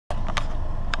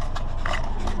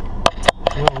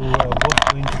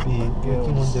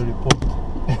working on the report.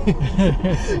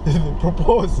 The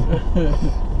proposal.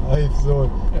 I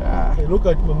thought, I look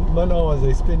at my man hours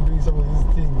I spend doing some of these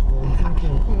things and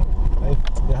thinking,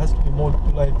 there has to be more to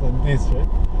life than this, right?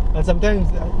 And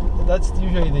sometimes that's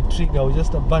usually the trick. I'll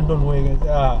just abandon work and say,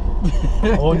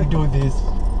 I won't do this.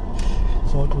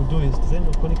 So what we'll do is design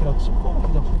the connect up. So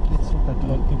let's look at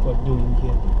what people are doing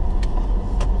here.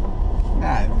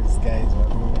 These guys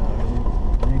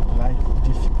make life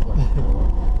difficult.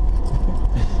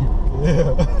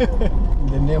 In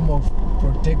the name of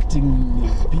protecting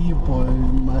people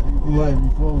who are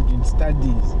involved in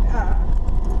studies.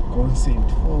 Consent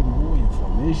form,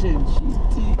 information sheet,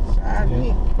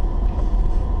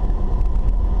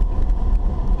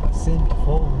 consent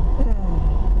form.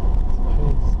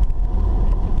 Crazy.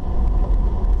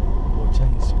 Watch I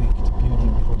expect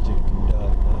building project in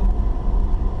that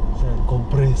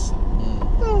compressor.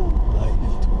 Life.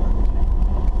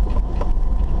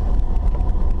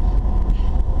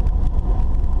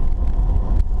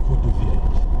 KUDU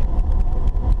village.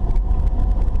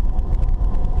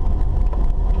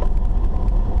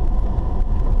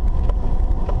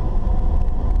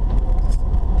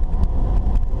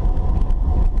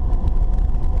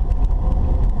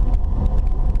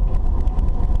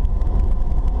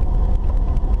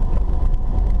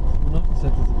 Notice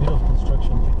that there's a bit of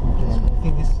construction taking place. I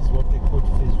think this is what they call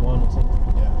phase 1 or something.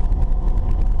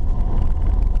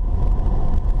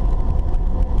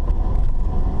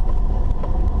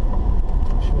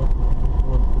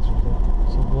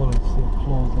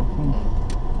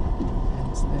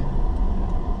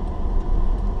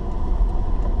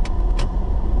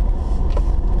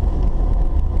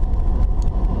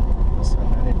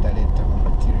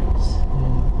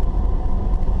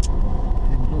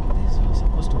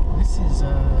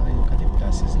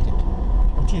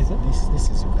 This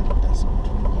is eucalyptus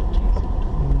trees.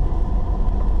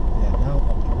 They are now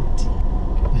uprooting.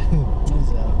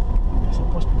 These are we're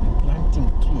supposed to be planting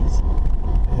trees,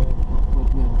 but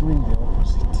we are doing the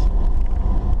opposite.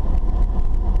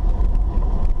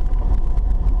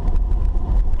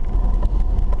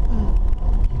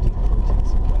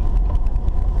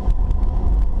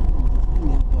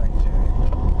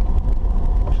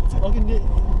 Okay,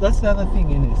 that's the other thing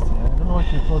in it. I don't know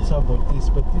what your thoughts are about this,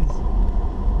 but this.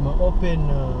 My open, you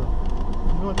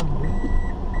know what I'm doing?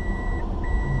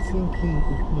 I'm thinking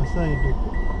of my side.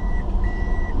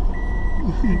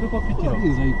 Look up it here.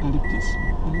 These are eucalyptus,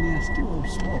 and they are still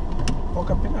small.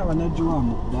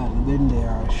 And then they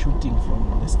are shooting from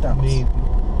the stumps. Maybe.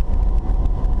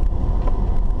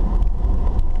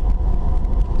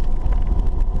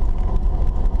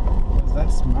 Because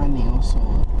that's money also,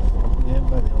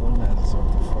 whoever the owners of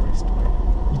the forest were.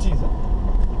 It is, huh?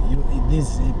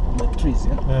 These the trees,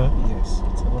 yeah? Yes,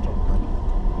 it's a lot of money.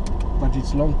 But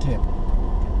it's long term.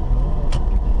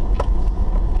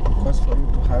 Because for you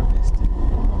to harvest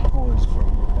poles from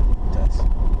eucalyptus,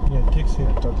 it takes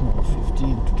we're talking about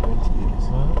 15 to 20 years.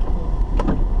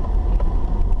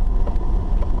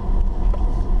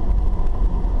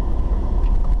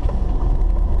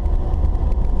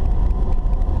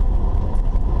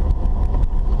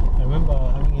 I remember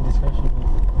having a discussion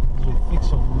with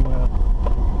Fixon where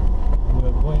we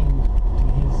were going to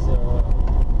his,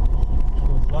 he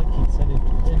was lucky, he decided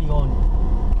early on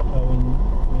when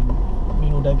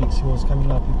Davix was coming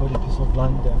up, he got a piece of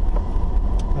land there.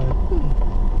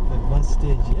 Advanced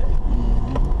stage,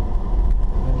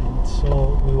 and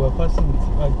so we were passing,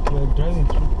 we were driving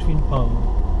through Twin Palm,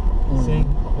 saying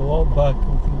a while back,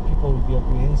 I think people would be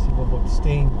apprehensive about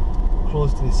staying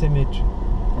close to the cemetery.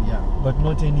 But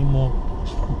not anymore.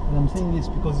 And I'm saying this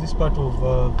because this part of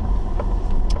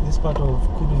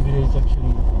KUDU village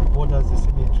actually borders the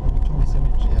cemetery, the Chongwe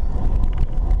cemetery.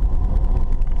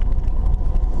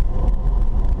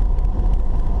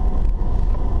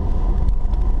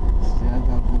 It's the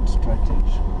other good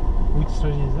strategy. Which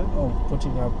strategy is that? Oh,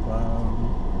 putting up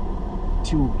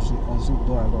tubes as you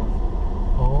go along.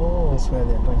 Oh. That's where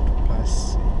they're going to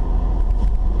pass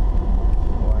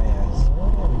wires.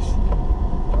 Oh, I see.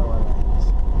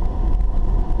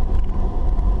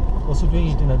 Also doing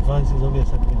it in advance is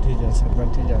obviously advantageous. It's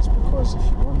advantageous because if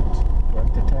you want,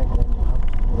 at the time when you have to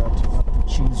do that, you have to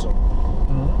chisel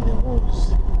the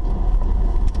walls. I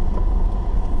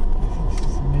think this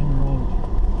is the main road.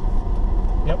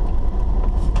 Yep.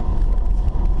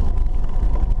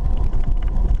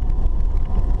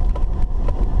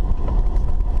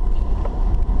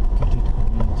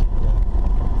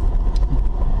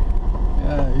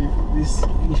 This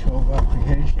issue of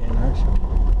apprehension actually.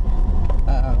 I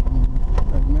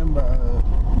remember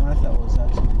Martha was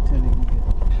actually telling me,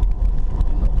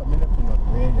 Pamela Pinot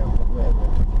where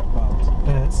we're talking about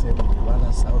cemetery.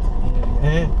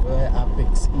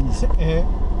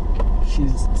 She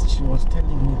was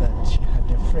telling me that she had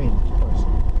a friend because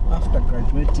after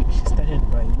graduating she started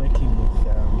by working with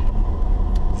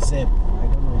ZEP. I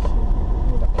don't know if you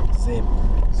know about ZEP.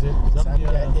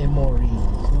 Zambia Emory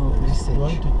Research. You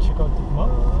want to check out the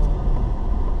map?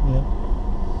 Yeah.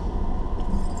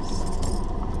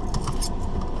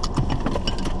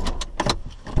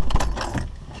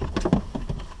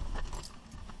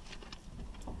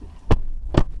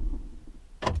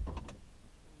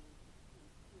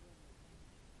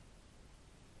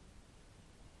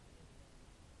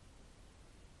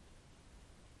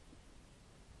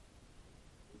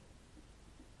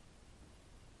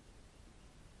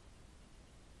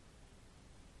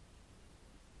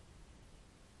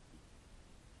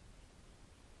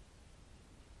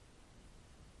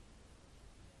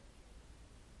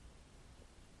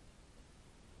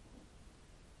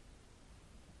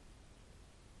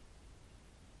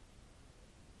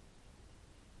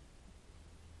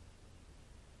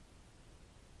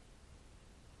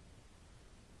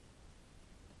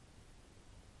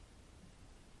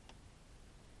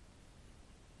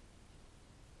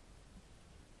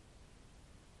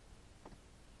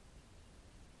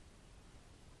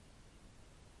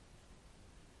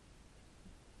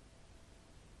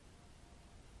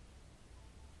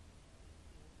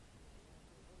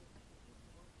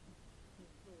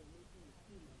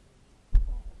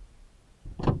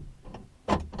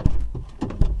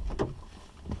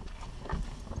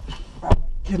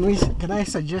 Can I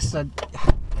suggest that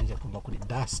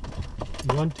dust?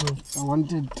 You want to? I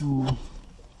wanted to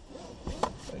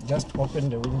just open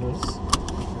the windows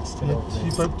instead of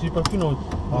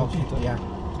yeah.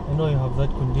 I know you have that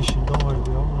condition. Don't worry,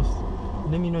 we almost.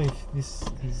 Let me know if this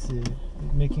is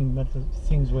making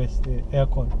things worse. The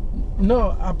aircon.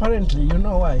 No, apparently, you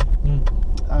know why?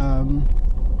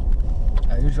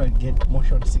 I usually get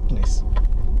motion sickness.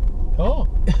 Oh,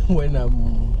 when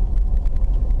I'm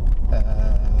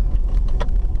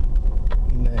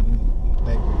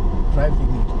like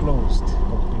driving it closed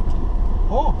completely.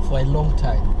 Oh, for a long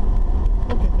time.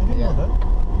 Okay, I didn't know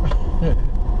that.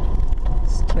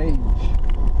 Strange.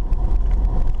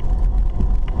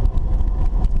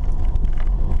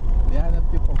 There are other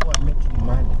people who are making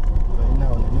money, but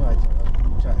now you know I have to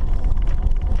charge.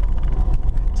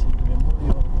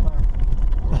 Memorial Park.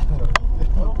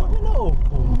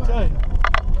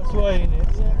 That's why I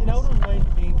wouldn't mind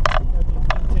being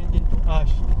turned into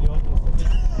ash, to be honest.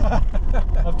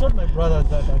 I've told my brothers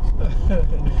that actually.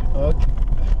 Okay.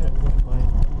 I wouldn't mind.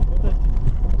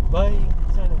 Buy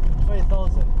China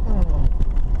 25,000.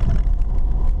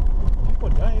 People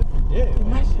die every day.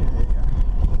 Imagine.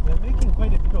 They're making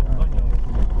quite a bit of money.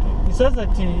 It says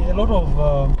that a lot of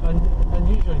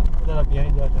unusual people that are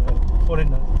behind that are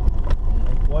foreigners,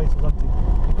 like whites or something,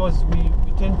 because we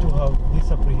tend to have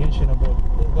this apprehension about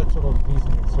that sort of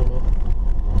business. So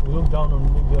we look down on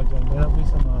maybe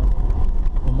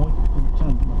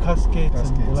some caskets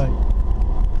and the like.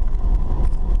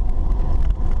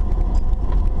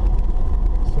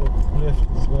 So left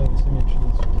is where the cemetery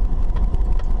is.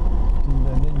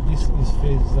 And then this is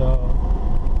phase.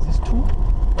 Is this 2?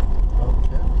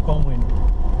 Okay. Chongwe.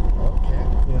 Okay.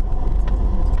 Yeah.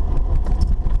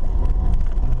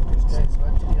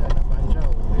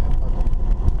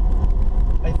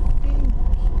 I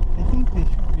think there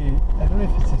should be. I don't know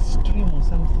if it's a stream or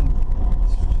something.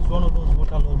 It's one of those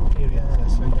waterlogged areas. Yeah,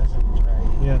 so it doesn't dry.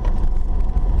 Yeah.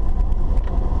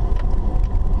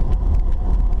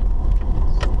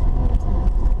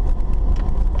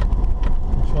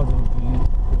 I'm sure they'll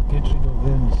get rid of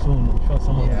them soon. I'm sure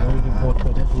someone has already bought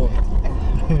that plot.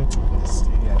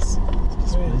 Yes.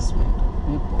 Displacement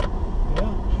people.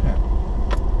 Yeah.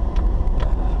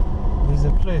 There's a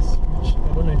place which I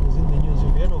don't know if it was in the news.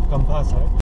 You've heard of Kampasa, right?